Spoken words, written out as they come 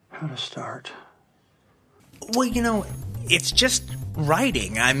how to start. Well, it's just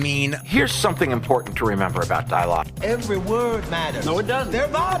writing. I mean, here's something important to remember about dialogue. Every word matters. No, it doesn't. They're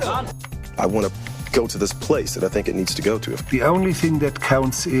vital. I want to go to this place that I think it needs to go to. The only thing that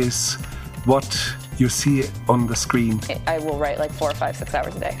counts is what you see on the screen. I will write like 4 or 5, 6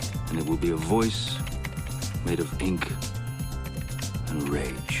 hours a day. And it will be a voice made of ink and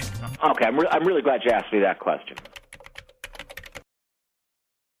rage. Okay, I'm really glad you asked me that question.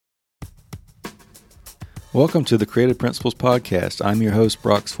 Welcome to the Creative Principles Podcast. I'm your host,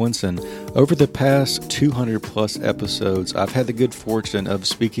 Brock Swinson. Over the past 200 plus episodes, I've had the good fortune of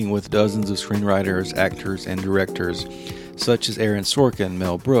speaking with dozens of screenwriters, actors, and directors, such as Aaron Sorkin,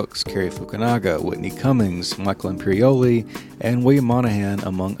 Mel Brooks, Cary Fukunaga, Whitney Cummings, Michael Imperioli, and William Monahan,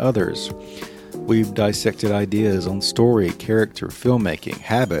 among others. We've dissected ideas on story, character, filmmaking,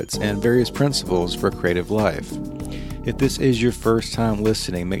 habits, and various principles for creative life. If this is your first time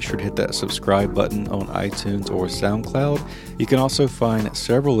listening, make sure to hit that subscribe button on iTunes or SoundCloud. You can also find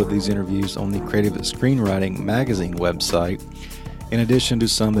several of these interviews on the Creative Screenwriting Magazine website, in addition to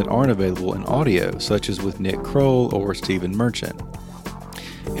some that aren't available in audio, such as with Nick Kroll or Stephen Merchant.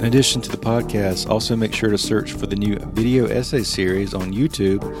 In addition to the podcast, also make sure to search for the new video essay series on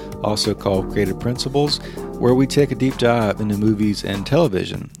YouTube, also called Creative Principles, where we take a deep dive into movies and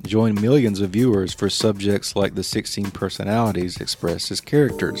television. Join millions of viewers for subjects like the 16 personalities expressed as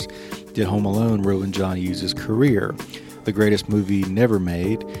characters, did Home Alone ruin John Hughes' career, the greatest movie never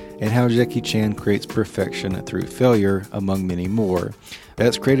made, and how Jackie Chan creates perfection through failure, among many more.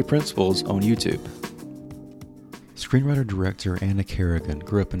 That's Creative Principles on YouTube. Screenwriter-director Anna Kerrigan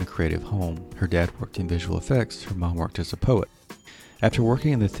grew up in a creative home. Her dad worked in visual effects, her mom worked as a poet. After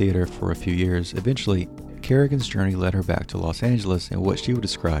working in the theater for a few years, eventually, Kerrigan's journey led her back to Los Angeles in what she would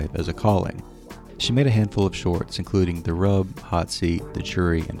describe as a calling. She made a handful of shorts, including The Rub, Hot Seat, The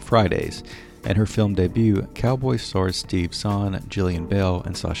Jury, and Fridays, and her film debut, Cowboy, stars Steve Zahn, Jillian Bell,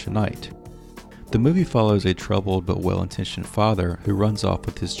 and Sasha Knight. The movie follows a troubled but well-intentioned father who runs off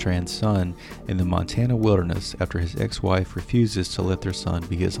with his trans son in the Montana wilderness after his ex-wife refuses to let their son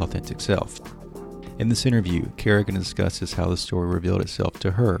be his authentic self. In this interview, Kerrigan discusses how the story revealed itself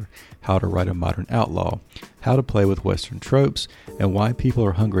to her, how to write a modern outlaw, how to play with Western tropes, and why people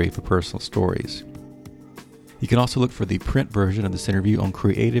are hungry for personal stories. You can also look for the print version of this interview on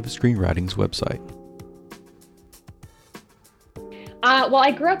Creative Screenwriting's website. Well,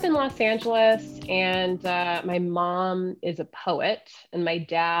 I grew up in Los Angeles, and my mom is a poet, and my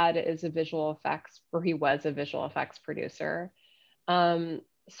dad is he was a visual effects producer.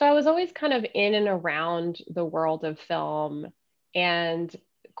 So I was always kind of in and around the world of film. And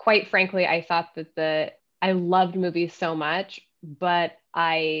quite frankly, I thought that I loved movies so much, but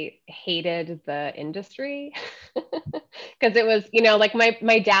I hated the industry because it was, like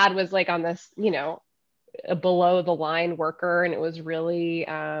my dad was like on this, a below the line worker, and it was really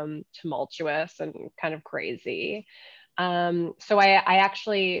tumultuous and kind of crazy. So I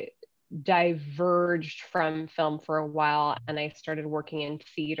actually diverged from film for a while, and I started working in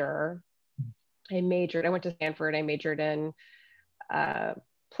theater. I went to Stanford. I majored in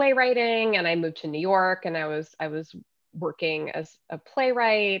playwriting, and I moved to New York, and I was working as a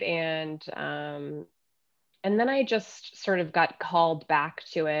playwright, and then I just sort of got called back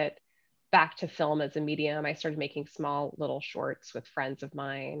to film as a medium. I started making small little shorts with friends of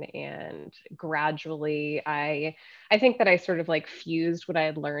mine, and gradually I think that I sort of like fused what I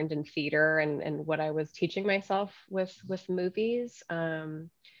had learned in theater and what I was teaching myself with movies. And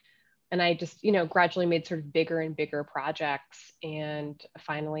I just, gradually made sort of bigger and bigger projects. And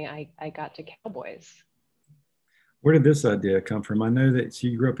finally I got to Cowboys. Where did this idea come from? I know that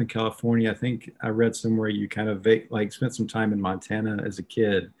you grew up in California. I think I read somewhere you kind of spent some time in Montana as a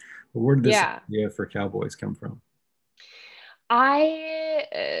kid. But where did this idea for Cowboys come from?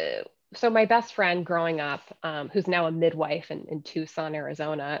 So my best friend growing up, who's now a midwife in Tucson,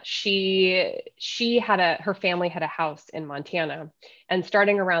 Arizona, her family had a house in Montana. And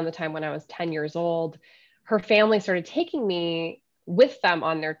starting around the time when I was 10 years old, her family started taking me with them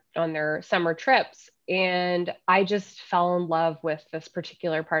on their summer trips. And I just fell in love with this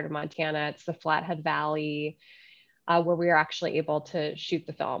particular part of Montana. It's the Flathead Valley, where we were actually able to shoot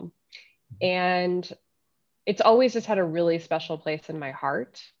the film. And it's always just had a really special place in my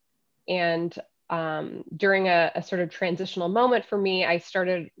heart. And during a sort of transitional moment for me, I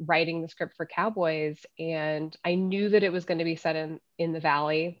started writing the script for Cowboys, and I knew that it was going to be set in the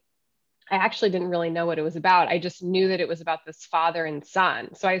Valley. I actually didn't really know what it was about. I just knew that it was about this father and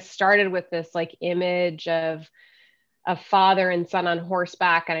son. So I started with this like image of a father and son on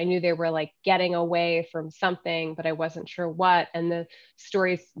horseback, and I knew they were like getting away from something, but I wasn't sure what. And the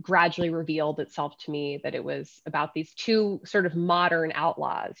story gradually revealed itself to me that it was about these two sort of modern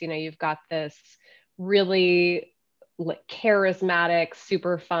outlaws. You know, you've got this really like charismatic,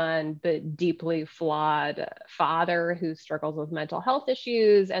 super fun, but deeply flawed father who struggles with mental health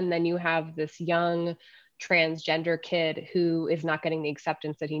issues. And then you have this young transgender kid who is not getting the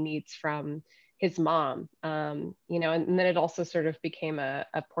acceptance that he needs from his mom. You know, and then it also sort of became a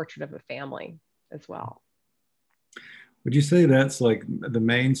portrait of a family as well. Would you say that's like the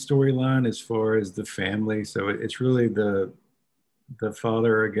main storyline as far as the family? So it's really the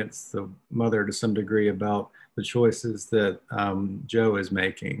father against the mother to some degree about the choices that Joe is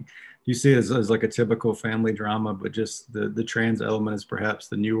making. Do you see it as like a typical family drama, but just the trans element is perhaps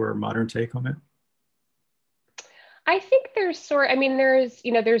the newer modern take on it? I think there's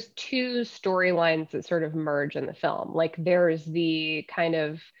two storylines that sort of merge in the film. Like there's the kind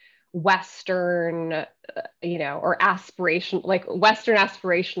of Western, or Western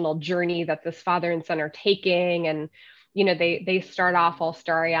aspirational journey that this father and son are taking. And they start off all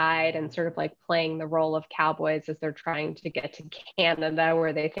starry-eyed and sort of like playing the role of cowboys as they're trying to get to Canada,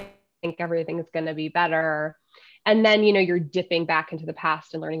 where they think everything's going to be better. And then, you're dipping back into the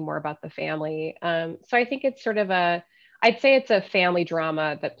past and learning more about the family. So I think it's sort of I'd say it's a family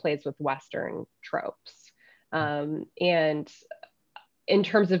drama that plays with Western tropes. And in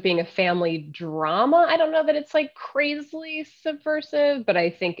terms of being a family drama, I don't know that it's like crazily subversive, but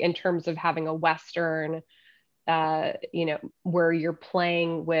I think in terms of having a Western, where you're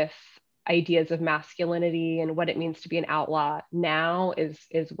playing with ideas of masculinity and what it means to be an outlaw now is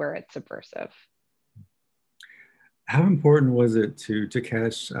where it's subversive. How important was it to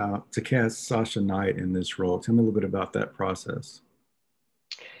cast Sasha Knight in this role? Tell me a little bit about that process.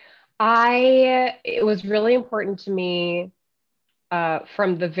 It was really important to me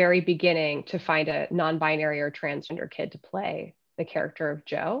from the very beginning to find a non-binary or transgender kid to play the character of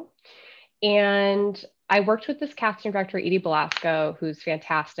Joe. And I worked with this casting director, Edie Belasco, who's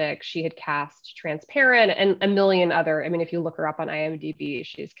fantastic. She had cast Transparent and a million other, if you look her up on IMDb,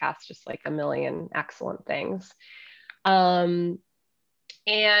 she's cast just like a million excellent things. And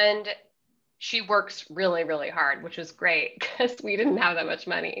she works really, really hard, which is great because we didn't have that much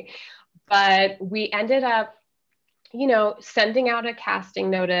money. But we ended up, sending out a casting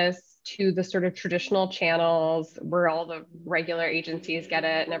notice to the sort of traditional channels where all the regular agencies get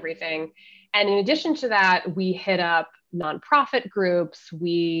it and everything. And in addition to that, we hit up nonprofit groups.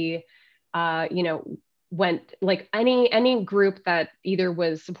 We, went like any group that either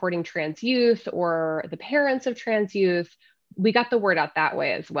was supporting trans youth or the parents of trans youth. We got the word out that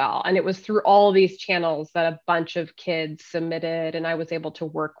way as well. And it was through all these channels that a bunch of kids submitted, and I was able to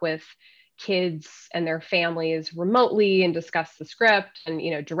work with kids and their families remotely and discuss the script and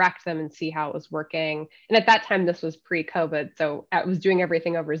direct them and see how it was working. And at that time, this was pre-COVID, so I was doing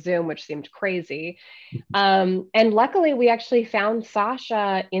everything over Zoom, which seemed crazy. And luckily, we actually found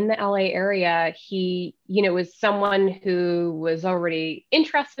Sasha in the LA area. He, was someone who was already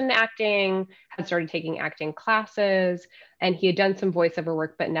interested in acting, had started taking acting classes, and he had done some voiceover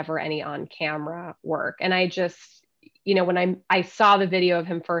work, but never any on-camera work. And I just, when I saw the video of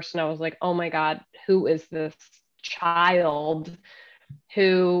him first, and I was like, oh my God, who is this child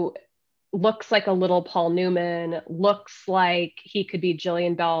who looks like a little Paul Newman, looks like he could be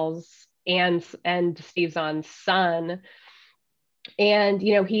Jillian Bell's and Steve Zahn's son. And,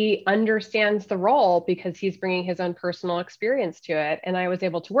 he understands the role because he's bringing his own personal experience to it. And I was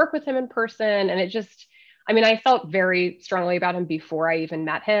able to work with him in person, and it just, I felt very strongly about him before I even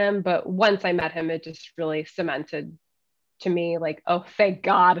met him, but once I met him, it just really cemented to me like, oh, thank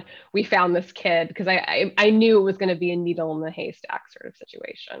God we found this kid, because I knew it was going to be a needle in the haystack sort of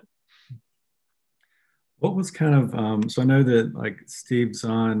situation. What was kind of, so I know that like Steve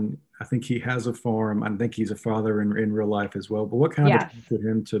Zahn, I think he has a farm. I think he's a father in real life as well, but what kind of attracted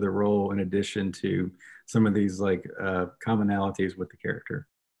him to the role in addition to some of these like commonalities with the character?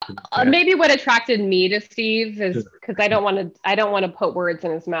 Maybe what attracted me to Steve is because I don't want to put words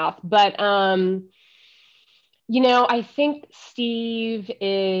in his mouth, but I think Steve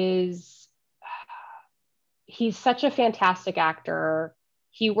he's such a fantastic actor.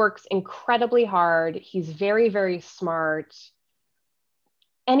 He works incredibly hard. He's very, very smart.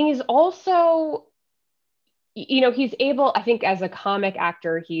 And he's also, he's able, I think as a comic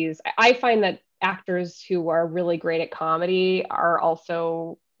actor, I find that actors who are really great at comedy are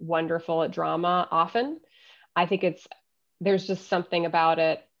also wonderful at drama often. I think there's just something about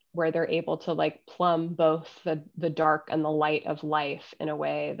it where they're able to like plumb both the dark and the light of life in a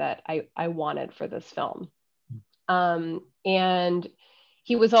way that I wanted for this film. And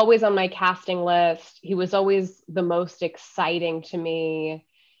he was always on my casting list. He was always the most exciting to me.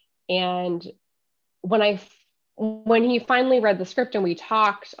 And when he finally read the script and we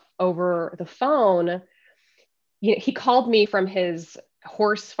talked over the phone, he called me from his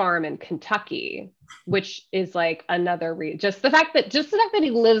horse farm in Kentucky, which is like another just the fact that he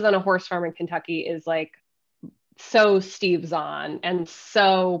lives on a horse farm in Kentucky is like so Steve Zahn and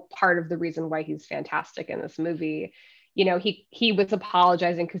so part of the reason why he's fantastic in this movie. He was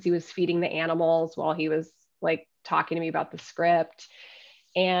apologizing because he was feeding the animals while he was like talking to me about the script.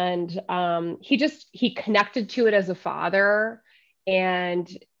 And he connected to it as a father. And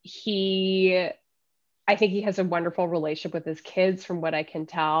I think he has a wonderful relationship with his kids from what I can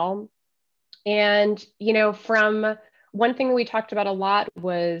tell. And, from one thing we talked about a lot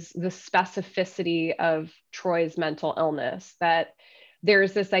was the specificity of Troy's mental illness, that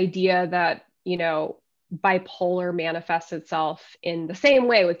there's this idea that, bipolar manifests itself in the same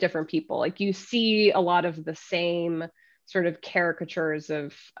way with different people. Like you see a lot of the same sort of caricatures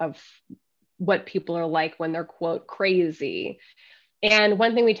of what people are like when they're, quote, crazy. And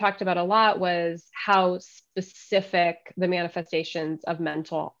one thing we talked about a lot was how specific the manifestations of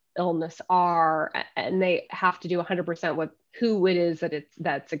mental illness are, and they have to do 100% with who it is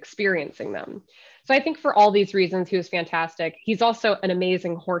that's experiencing them. So I think for all these reasons, he was fantastic. He's also an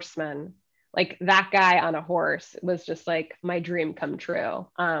amazing horseman. Like that guy on a horse was just like my dream come true.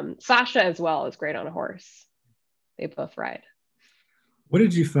 Sasha as well is great on a horse. They both ride. What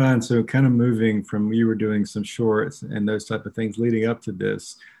did you find? So kind of moving from, you were doing some shorts and those type of things leading up to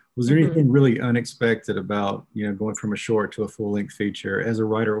this. Was there anything really unexpected about, going from a short to a full length feature as a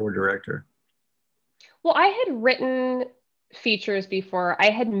writer or director? Well, I had written features before. I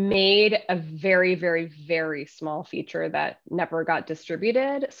had made a very, very, very small feature that never got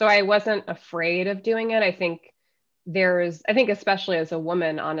distributed. So I wasn't afraid of doing it. I think especially as a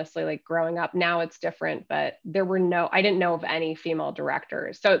woman, honestly, like growing up, now it's different, but I didn't know of any female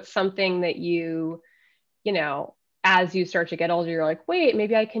directors. So it's something that as you start to get older, you're like, wait,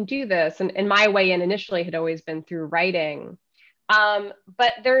 maybe I can do this. And my way in initially had always been through writing.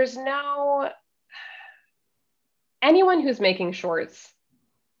 But there's anyone who's making shorts,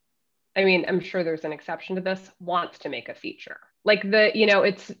 I mean, I'm sure there's an exception to this, wants to make a feature. Like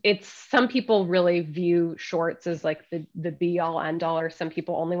it's some people really view shorts as like the be all end all, or some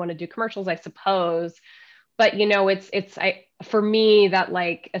people only want to do commercials, I suppose. But for me that,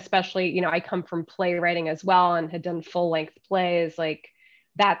 like, especially, I come from playwriting as well and had done full length plays, like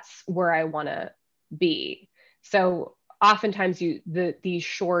that's where I want to be. So oftentimes these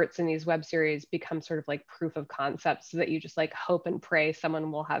shorts and these web series become sort of like proof of concept, so that you just like hope and pray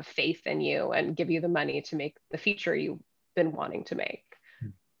someone will have faith in you and give you the money to make the feature you've been wanting to make.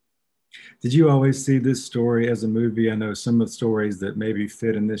 Did you always see this story as a movie? I know some of the stories that maybe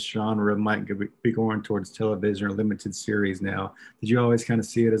fit in this genre might be going towards television or limited series now. Did you always kind of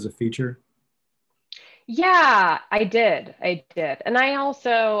see it as a feature? Yeah, I did. And I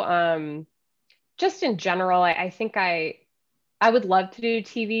also, just in general, I think I would love to do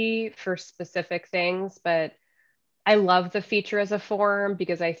TV for specific things, but I love the feature as a form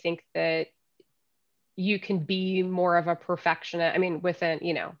because I think that you can be more of a perfectionist. I mean, within,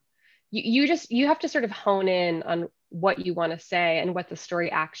 you have to sort of hone in on what you want to say and what the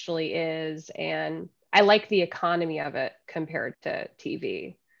story actually is. And I like the economy of it compared to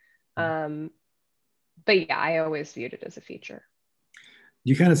TV. But yeah, I always viewed it as a feature.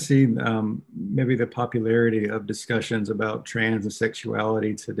 You kind of see maybe the popularity of discussions about trans and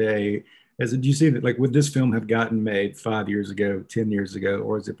sexuality today. Do you see that, like, would this film have gotten made 5 years ago, 10 years ago,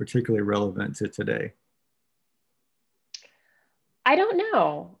 or is it particularly relevant to today? I don't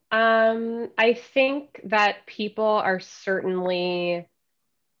know. I think that people are certainly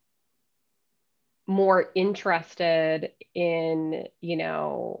more interested in,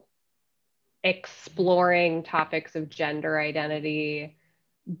 exploring topics of gender identity.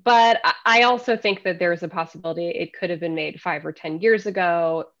 But I also think that there's a possibility it could have been made 5 or 10 years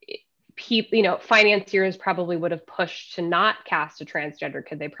ago. Financiers probably would have pushed to not cast a transgender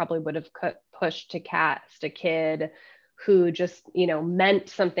kid. They probably would have pushed to cast a kid who just, meant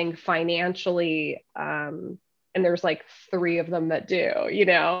something financially. And there's like 3 of them that do,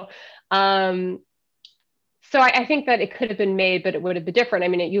 So I think that it could have been made, but it would have been different. I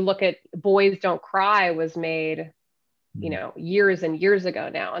mean, you look at Boys Don't Cry was made, years and years ago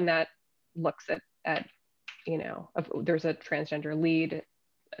now. And that looks at there's a transgender lead,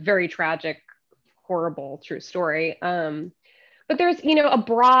 a very tragic, horrible, true story. But But there's,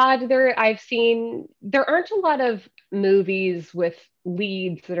 abroad there, there aren't a lot of movies with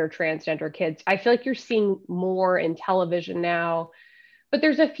leads that are transgender kids. I feel like you're seeing more in television now, but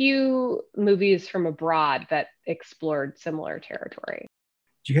there's a few movies from abroad that explored similar territory.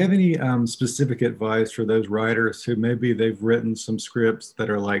 Do you have any specific advice for those writers who maybe they've written some scripts that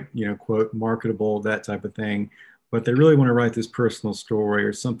are like, quote, marketable, that type of thing, but they really want to write this personal story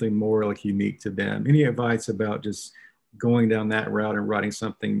or something more like unique to them? Any advice about just going down that route and writing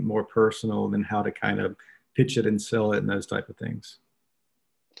something more personal than how to kind of pitch it and sell it and those type of things?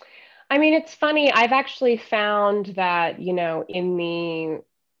 I mean, it's funny. I've actually found that, I've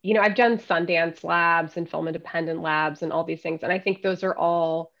done Sundance Labs and Film Independent Labs and all these things. And I think those are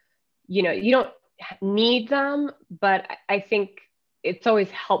all, you don't need them, but I think it's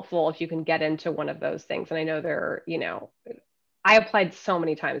always helpful if you can get into one of those things. And I know I applied so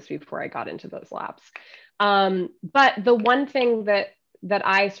many times before I got into those labs. But the one thing that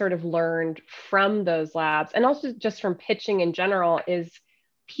I sort of learned from those labs, and also just from pitching in general, is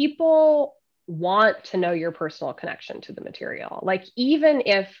people want to know your personal connection to the material. Like, even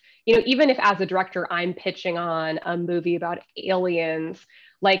if as a director, I'm pitching on a movie about aliens,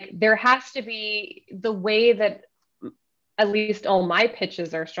 like there has to be, the way that at least all my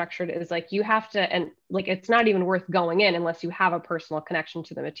pitches are structured is like, you have to, and like, it's not even worth going in unless you have a personal connection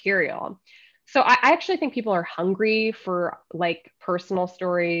to the material. So I actually think people are hungry for like personal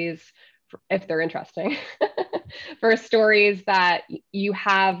stories, if they're interesting, for stories that you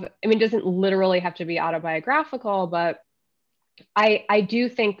have. I mean, it doesn't literally have to be autobiographical, but I do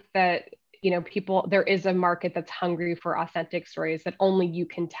think that, there is a market that's hungry for authentic stories that only you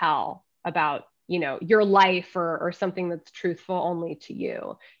can tell about, your life or something that's truthful only to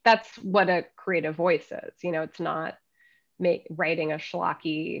you. That's what a creative voice is. It's not writing a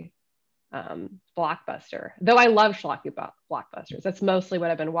schlocky blockbuster, though I love schlocky blockbusters. That's mostly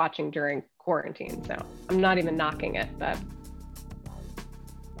what I've been watching during quarantine, so I'm not even knocking it. But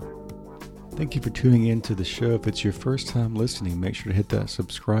thank you for tuning in to the show. If it's your first time listening, make sure to hit that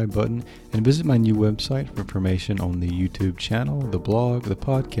subscribe button and visit my new website for information on the YouTube channel, the blog, the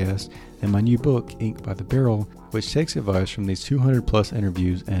podcast, and my new book, Ink by the Barrel, which takes advice from these 200 plus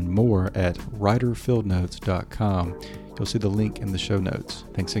interviews and more at writerfieldnotes.com. You'll see the link in the show notes.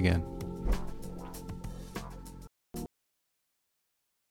 Thanks again.